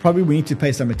and probably we need to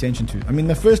pay some attention to. I mean,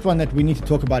 the first one that we need to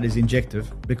talk about is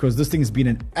Injective, because this thing has been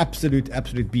an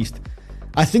absolute beast.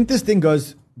 I think this thing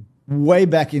goes way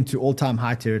back into all-time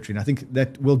high territory, and I think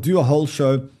that we'll do a whole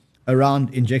show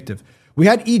around Injective. We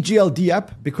had EGLD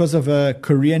up because of a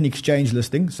Korean exchange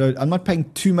listing, so I'm not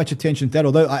paying too much attention to that,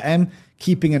 although I am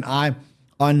keeping an eye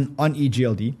on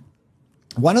EGLD.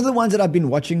 One of the ones that I've been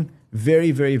watching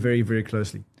very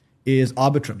closely is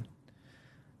Arbitrum.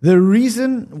 The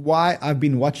reason why I've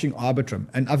been watching Arbitrum,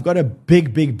 and I've got a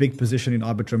big position in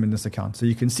Arbitrum in this account. So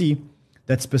you can see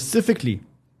that specifically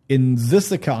in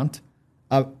this account,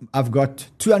 I've got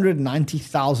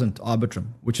 290,000 Arbitrum,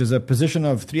 which is a position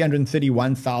of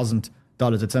 $331,000.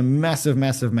 It's a massive.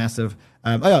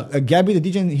 Gabby,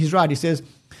 the DJ, he's right. He says,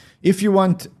 if you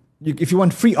want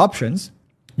free options,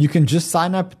 you can just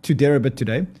sign up to Deribit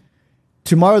today.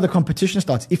 Tomorrow the competition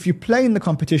starts. If you play in the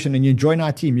competition and you join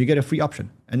our team, you get a free option.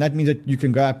 And that means that you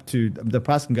can go up to, the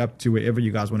price can go up to wherever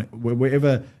you guys want it,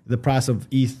 wherever the price of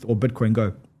ETH or Bitcoin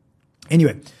go.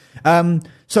 Anyway, so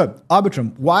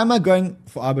Arbitrum. Why am I going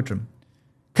for Arbitrum?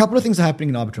 A couple of things are happening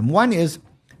in Arbitrum. One is,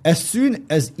 as soon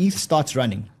as ETH starts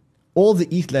running, all the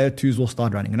ETH layer 2s will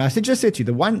start running. And I just said to you,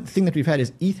 the one thing that we've had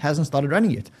is ETH hasn't started running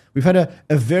yet. We've had a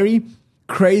very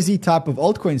crazy type of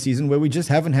altcoin season where we just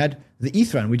haven't had the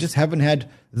ETH run. We just haven't had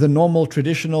the normal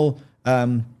traditional,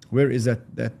 where is that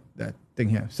thing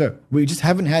here? So we just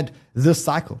haven't had this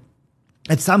cycle.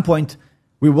 At some point,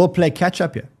 we will play catch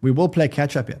up here. So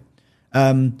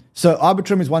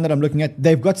Arbitrum is one that I'm looking at.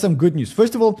 They've got some good news.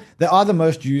 First of all, they are the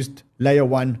most used layer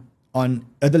 1 on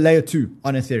the layer 2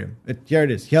 on Ethereum. Here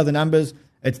it is. Here are the numbers.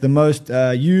 It's the most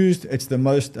used. It's the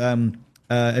most.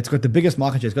 It's got the biggest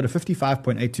market share. It's got a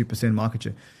 55.82% market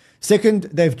share. Second,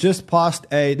 they've just passed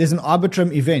there's an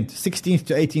Arbitrum event, 16th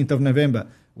to 18th of November.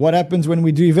 What happens when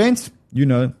we do events? You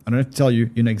know, I don't have to tell you.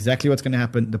 You know exactly what's going to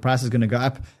happen. The price is going to go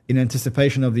up in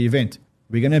anticipation of the event.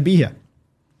 We're going to be here.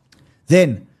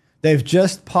 Then they've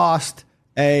just passed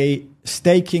a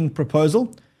staking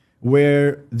proposal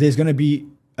where there's going to be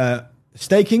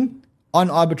staking on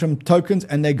Arbitrum tokens,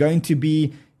 and they're going to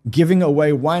be giving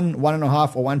away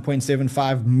 1.5 or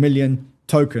 1.75 million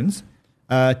tokens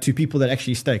to people that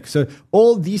actually stake. So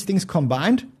all these things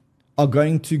combined are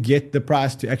going to get the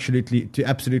price to absolutely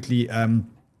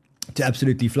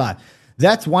fly.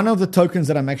 That's one of the tokens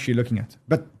that I'm actually looking at.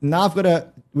 But now we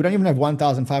don't even have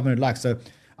 1,500 likes. So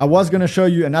I was going to show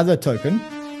you another token.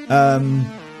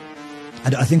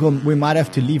 I think we might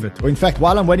have to leave it. Or in fact,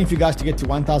 while I'm waiting for you guys to get to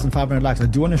 1,500 likes, I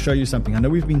do want to show you something. I know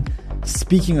we've been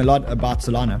speaking a lot about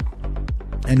Solana,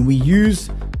 and we use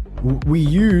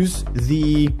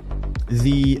the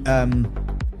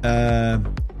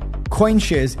coin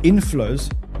shares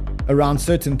inflows around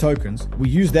certain tokens. We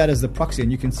use that as the proxy,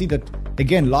 and you can see that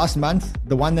again last month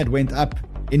the one that went up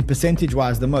in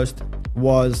percentage-wise the most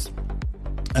was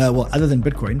other than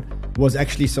Bitcoin, was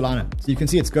actually Solana. So you can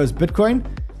see it goes Bitcoin,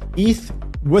 ETH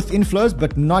with inflows,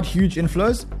 but not huge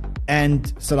inflows, and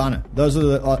Solana. Those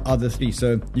are the three.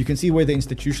 So you can see where the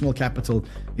institutional capital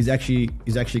is actually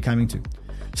coming to.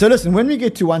 So listen, when we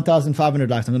get to 1,500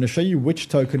 likes, I'm going to show you which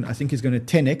token I think is going to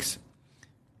 10x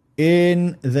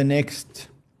in the next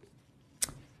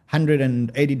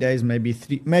 180 days,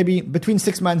 maybe between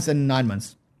 6 months and 9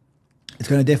 months. It's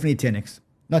going to definitely 10x.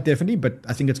 Not definitely, but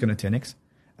I think it's going to 10x.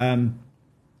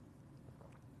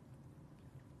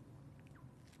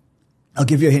 I'll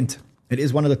give you a hint. It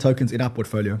is one of the tokens in our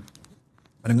portfolio.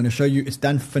 And I'm going to show you it's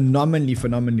done phenomenally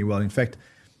well. In fact,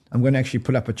 I'm going to actually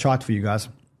pull up a chart for you guys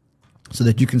so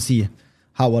that you can see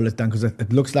how well it's done, because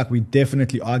it looks like we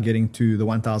definitely are getting to the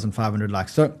 1,500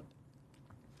 likes. So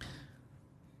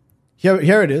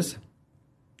here it is,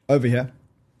 over here.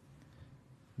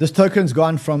 This token's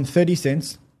gone from 30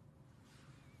 cents.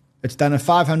 It's done a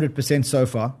 500% so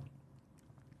far.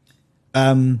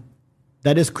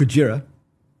 That is Kujira.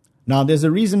 Now, there's a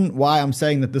reason why I'm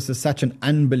saying that this is such an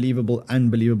unbelievable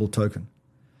token.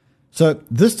 So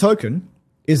this token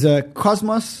is a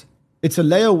Cosmos. It's a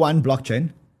layer 1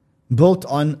 blockchain built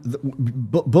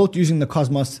using the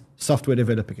Cosmos software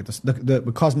developer kit,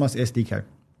 the Cosmos SDK.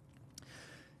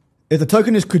 The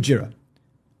token is Kujira.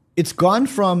 It's gone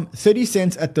from 30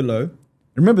 cents at the low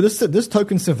Remember, this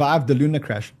token survived the lunar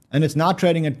crash, and it's now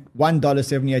trading at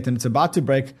 $1.78, and it's about to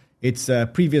break its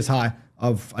previous high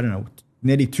of, I don't know,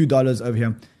 nearly $2 over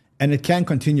here, and it can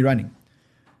continue running.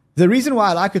 The reason why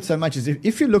I like it so much is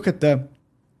if you look at the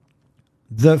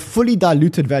fully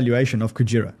diluted valuation of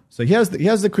Kujira. So here's the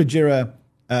Kujira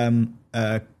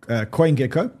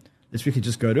CoinGecko. Let's quickly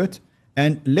just go to it.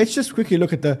 And let's just quickly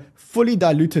look at the fully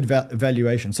diluted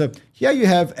valuation. So here you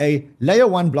have a layer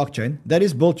 1 blockchain that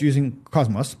is built using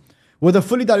Cosmos with a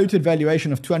fully diluted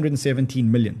valuation of 217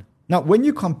 million. Now, when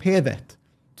you compare that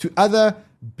to other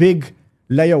big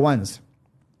layer 1s,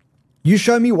 you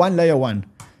show me one layer 1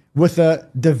 with a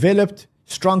developed,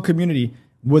 strong community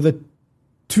with a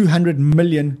 $200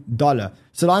 million.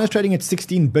 Solana is trading at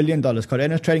 $16 billion.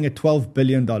 Cardano is trading at $12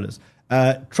 billion.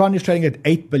 Tron is trading at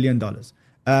 $8 billion.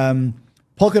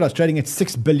 Polkadot's trading at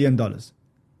 $6 billion.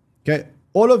 Okay,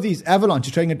 all of these, Avalanche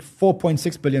is trading at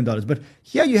 $4.6 billion. But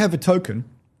here you have a token.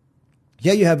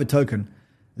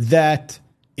 That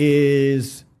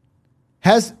has,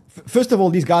 first of all,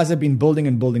 these guys have been building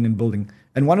and building and building.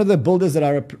 And one of the builders that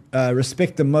I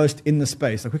respect the most in the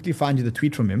space, I'll quickly find you the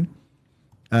tweet from him.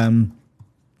 So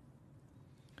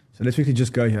let's quickly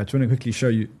just go here. I just want to quickly show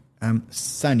you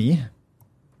Sunny.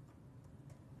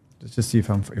 Let's just see if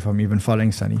I'm even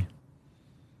following Sunny.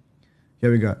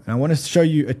 Here we go. And I want to show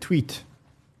you a tweet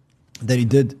that he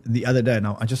did the other day.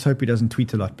 Now, I just hope he doesn't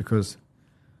tweet a lot because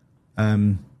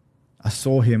I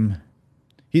saw him.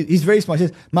 He's very smart. He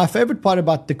says, my favorite part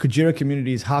about the Kujira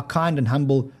community is how kind and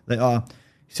humble they are.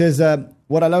 He says,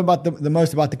 what I love about the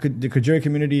most about the Kujira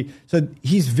community. So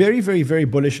he's very, very, very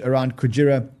bullish around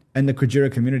Kujira and the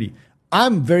Kujira community.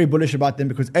 I'm very bullish about them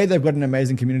because A, they've got an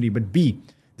amazing community, but B,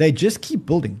 they just keep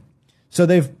building. So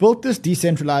they've built this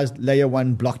decentralized layer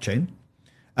 1 blockchain,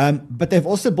 but they've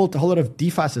also built a whole lot of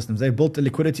DeFi systems. They've built a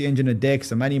liquidity engine, a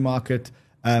DEX, a money market,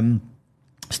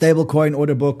 stablecoin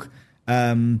order book.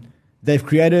 They've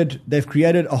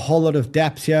created a whole lot of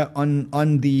dApps here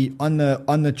on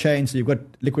the chain. So you've got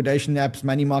liquidation apps,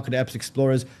 money market apps,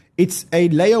 explorers. It's a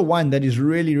layer 1 that is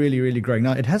really, really, really growing.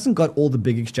 Now, it hasn't got all the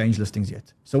big exchange listings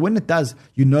yet. So when it does,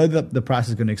 you know that the price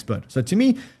is going to explode. So to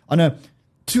me, on a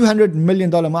 $200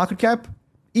 million market cap,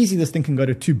 easy this thing can go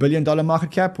to $2 billion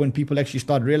market cap when people actually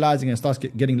start realizing and starts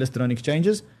getting listed on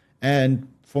exchanges. And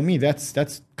for me,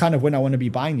 that's kind of when I want to be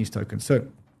buying these tokens. So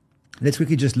let's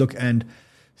quickly just look and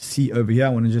see over here. I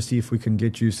want to just see if we can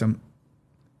get you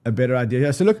a better idea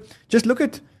here. So look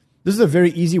at, this is a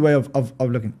very easy way of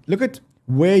looking. Look at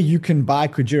where you can buy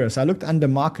Kujira. So I looked under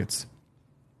markets.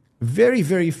 Very,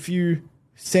 very few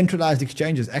centralized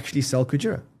exchanges actually sell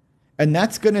Kujira. And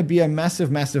that's going to be a massive,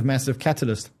 massive, massive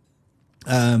catalyst.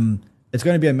 It's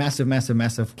going to be a massive, massive,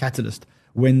 massive catalyst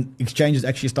when exchanges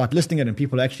actually start listing it and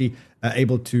people are actually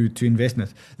able to invest in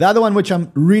it. The other one, which I'm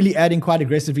really adding quite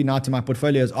aggressively now to my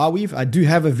portfolio, is Arweave. I do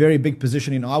have a very big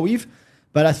position in Arweave,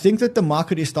 but I think that the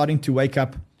market is starting to wake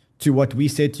up to what we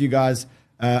said to you guys.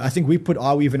 I think we put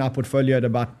Arweave in our portfolio at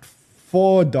about $4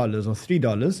 or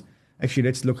 $3. Actually,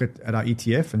 let's look at our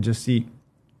ETF and just see.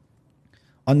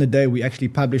 On the day we actually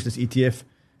published this ETF,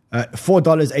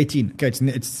 $4.18. Okay, it's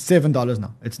 $7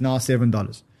 now. It's now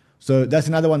 $7. So that's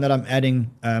another one that I'm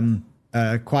adding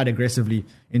quite aggressively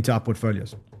into our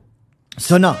portfolios.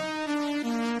 So now,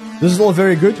 this is all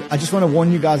very good. I just want to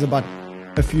warn you guys about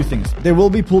a few things. There will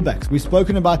be pullbacks. We've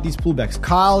spoken about these pullbacks.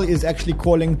 Kyle is actually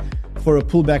calling for a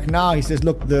pullback now. He says,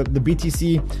 look, the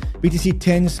BTC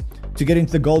tends to get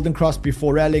into the golden cross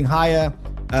before rallying higher.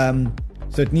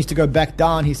 So it needs to go back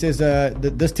down. He says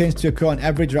this tends to occur on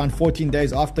average around 14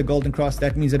 days after golden cross.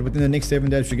 That means that within the next 7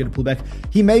 days, we should get a pullback.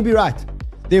 He may be right.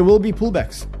 There will be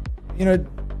pullbacks. You know,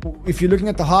 if you're looking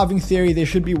at the halving theory, there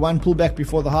should be one pullback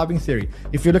before the halving theory.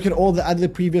 If you look at all the other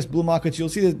previous bull markets, you'll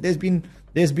see that there's been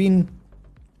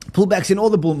pullbacks in all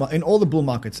the bull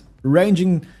markets,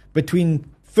 ranging between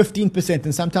 15%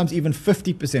 and sometimes even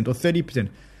 50% or 30%.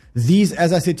 These,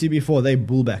 as I said to you before, they're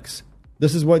bullbacks.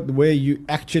 This is where you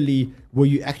actually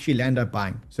land up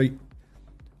buying. So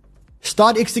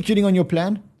start executing on your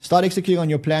plan. Start executing on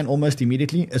your plan almost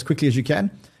immediately, as quickly as you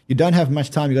can. You don't have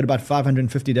much time. You've got about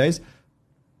 550 days.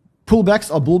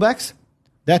 Pullbacks are bullbacks.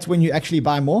 That's when you actually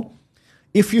buy more.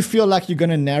 If you feel like you're going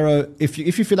to narrow, if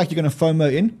you feel like you're going to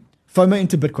FOMO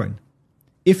into Bitcoin.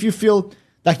 If you feel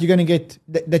like you're going to get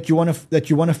that you want to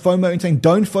FOMO into,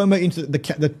 don't FOMO into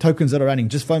the tokens that are running.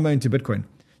 Just FOMO into Bitcoin.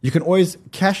 You can always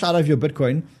cash out of your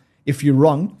Bitcoin. If you're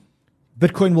wrong,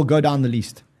 Bitcoin will go down the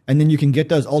least, and then you can get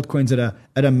those altcoins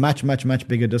at a much, much, much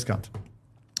bigger discount.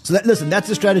 So listen, that's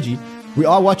the strategy. We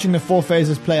are watching the 4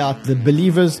 phases play out: the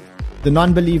believers, the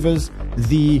non-believers,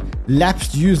 the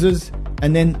lapsed users,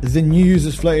 and then the new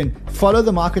users flow in. Follow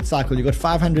the market cycle. You've got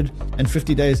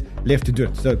 550 days left to do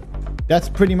it. So that's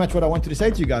pretty much what I wanted to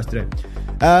say to you guys today.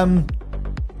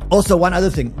 Also, one other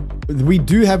thing. We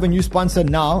do have a new sponsor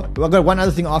now. I've got one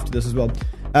other thing after this as well.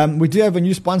 We do have a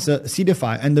new sponsor,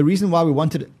 Seedify. And the reason why we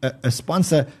wanted a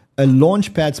sponsor, a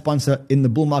launchpad sponsor in the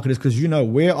bull market is because,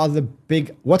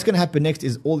 what's going to happen next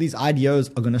is all these IDOs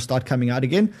are going to start coming out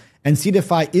again. And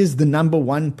Seedify is the number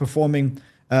one performing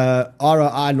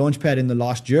ROI launchpad in the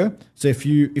last year. So if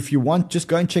you want, just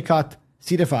go and check out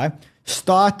Seedify.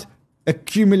 Start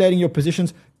accumulating your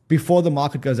positions before the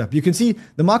market goes up. You can see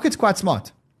the market's quite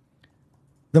smart.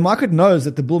 The market knows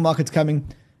that the bull market's coming.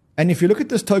 And if you look at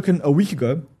this token a week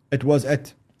ago, it was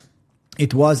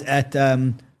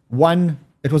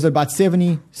about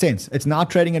 70 cents. It's now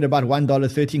trading at about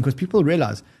 $1.13 because people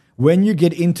realize when you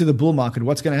get into the bull market,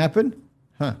 what's going to happen?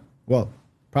 Well,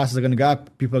 prices are going to go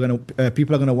up. People are going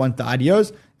to want the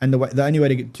IDOs, and the only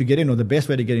way to get in, or the best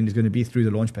way to get in, is going to be through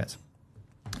the launchpads.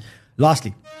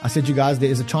 Lastly, I said, you guys, there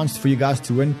is a chance for you guys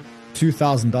to win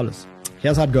 $2,000.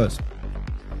 Here's how it goes.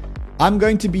 I'm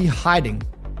going to be hiding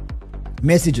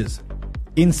messages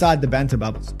inside the banter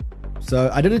bubbles. So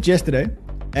I did it yesterday,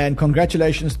 and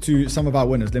congratulations to some of our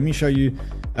winners. Let me show you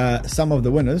some of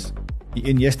the winners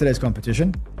in yesterday's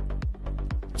competition.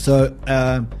 So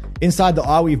inside the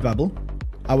Arweave bubble,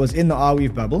 I was in the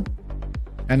Arweave bubble,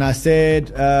 and I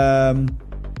said, oh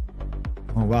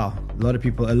wow,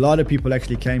 a lot of people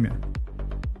actually came here.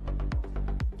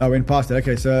 I went past it.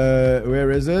 Okay, so where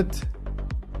is it?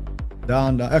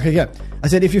 Down. Okay, yeah. I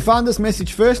said, if you found this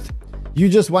message first, you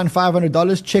just won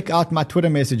 $500. Check out my Twitter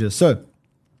messages. So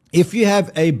if you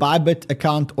have a Bybit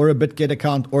account or a BitGet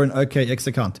account or an OKX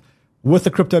account with a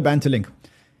crypto banter link,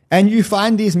 and you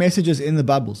find these messages in the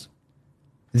bubbles,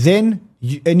 then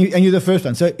you're the first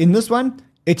one. So in this one,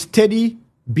 it's Teddy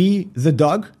B the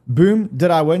dog. Boom,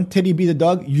 did I win? Teddy B the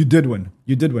dog, you did win.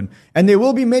 You did win. And there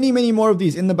will be many, many more of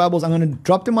these in the bubbles. I'm going to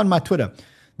drop them on my Twitter.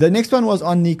 The next one was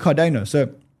on the Cardano. So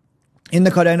in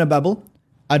the Cardano bubble,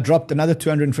 I dropped another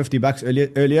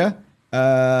 $250 earlier.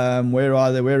 Where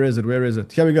are they? Where is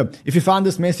it? Here we go. If you found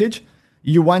this message,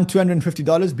 you won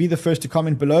 $250. Be the first to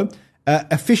comment below.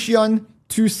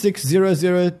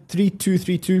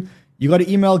 Affition26003232. You got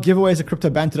to email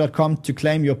giveaways@cryptobanter.com to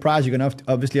claim your prize. You're going to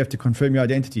obviously have to confirm your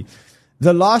identity.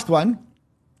 The last one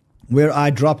where I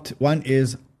dropped one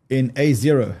is in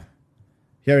A0.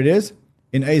 Here it is.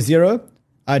 In A0,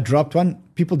 I dropped one.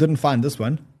 People didn't find this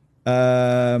one.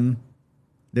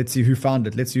 Let's see who found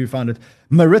it.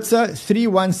 Maritza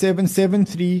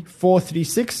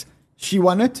 317733436. She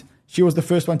won it. She was the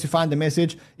first one to find the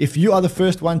message. If you are the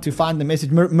first one to find the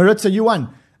message, Maritza, you won.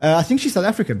 I think she's South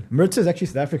African. Maritza is actually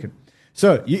South African.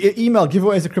 So you email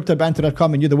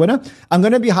giveaways@cryptobanter.com and you're the winner. I'm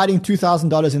going to be hiding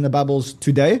 $2,000 in the bubbles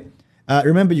today.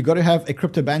 Remember, you got to have a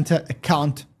Crypto Banter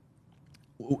account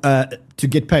to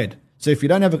get paid. So if you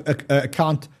don't have an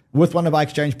account with one of our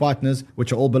exchange partners,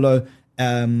 which are all below,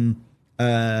 you're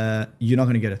not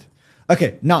going to get it.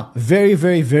 Okay, now, very,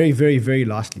 very, very, very, very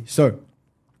lastly. So,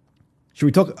 should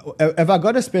we talk? Have I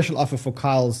got a special offer for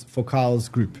Kyle's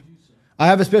group? I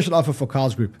have a special offer for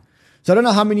Kyle's group. So I don't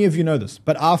know how many of you know this,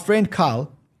 but our friend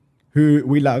Kyle, who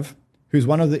we love, who's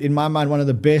in my mind, one of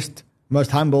the best,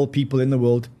 most humble people in the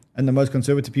world, and the most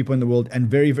conservative people in the world, and a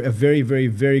very, very,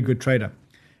 very good trader,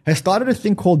 has started a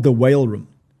thing called the Whale Room.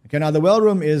 Okay, now the Whale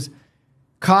Room is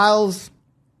Kyle's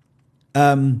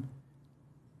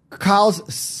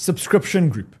subscription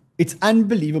group. It's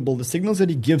unbelievable. The signals that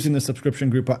he gives in the subscription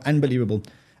group are unbelievable.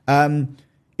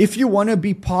 If you want to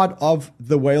be part of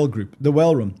the Whale group, the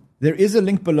Whale Room, there is a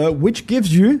link below which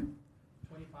gives you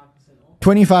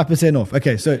 25% off.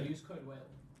 Okay, so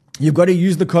you've got to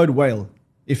use the code WHALE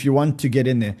if you want to get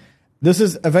in there. This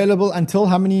is available until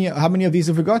how many of these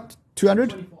have we got? 200?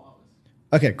 24 hours.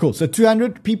 Okay, cool. So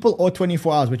 200 people or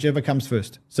 24 hours, whichever comes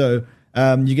first. So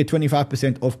you get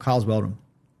 25% off Kyle's Whale Room.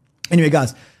 Anyway,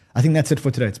 guys, I think that's it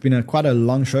for today. It's been quite a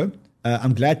long show.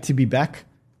 I'm glad to be back.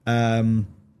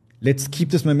 Let's keep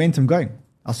this momentum going.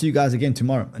 I'll see you guys again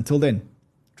tomorrow. Until then,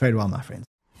 trade well, my friends.